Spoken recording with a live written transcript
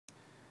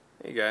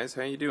Hey guys,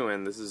 how you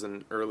doing? This is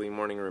an early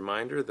morning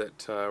reminder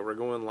that we're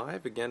going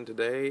live again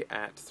today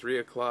at 3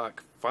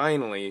 o'clock,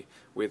 finally,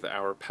 with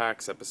our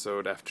PAX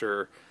episode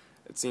after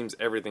it seems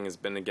everything has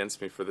been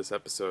against me for this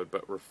episode,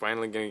 but we're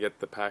finally going to get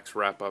the PAX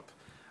wrap-up,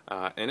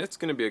 and it's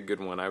going to be a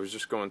good one. I was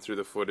just going through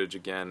the footage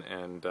again,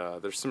 and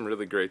there's some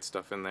really great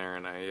stuff in there,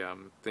 and I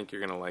think you're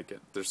going to like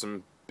it. There's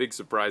some big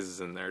surprises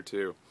in there,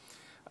 too.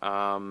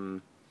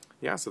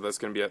 Yeah, so that's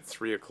going to be at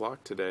 3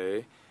 o'clock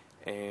today.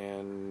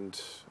 And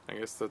I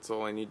guess that's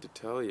all I need to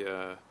tell you.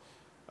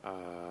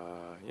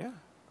 Yeah.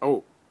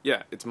 Oh,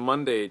 yeah, it's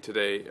Monday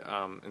today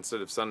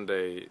instead of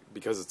Sunday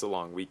because it's a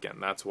long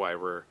weekend. That's why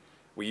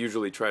we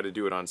usually try to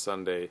do it on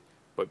Sunday,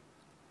 but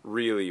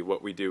really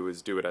what we do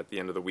is do it at the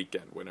end of the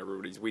weekend. When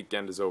everybody's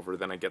weekend is over,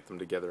 then I get them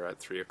together at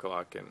 3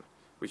 o'clock and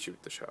we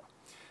shoot the show.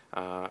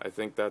 I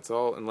think that's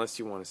all, unless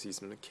you want to see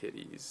some of the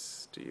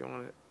kitties. Do you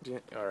want to?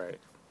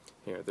 Alright.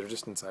 Here, they're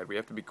just inside. We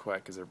have to be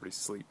quiet because everybody's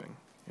sleeping.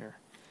 Here.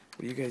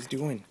 What are you guys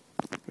doing?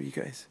 What are you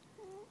guys?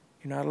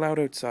 You're not allowed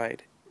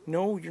outside.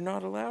 No, you're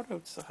not allowed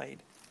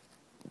outside.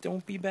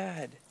 Don't be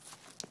bad.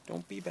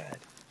 Don't be bad.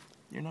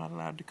 You're not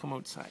allowed to come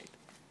outside.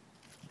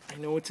 I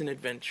know it's an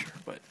adventure,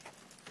 but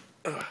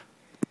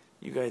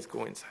you guys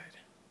go inside.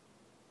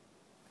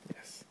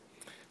 Yes.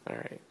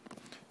 Alright.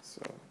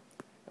 So,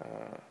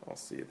 I'll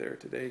see you there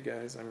today,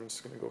 guys. I'm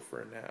just going to go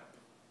for a nap.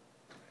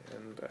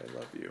 And I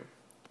love you.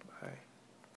 Bye.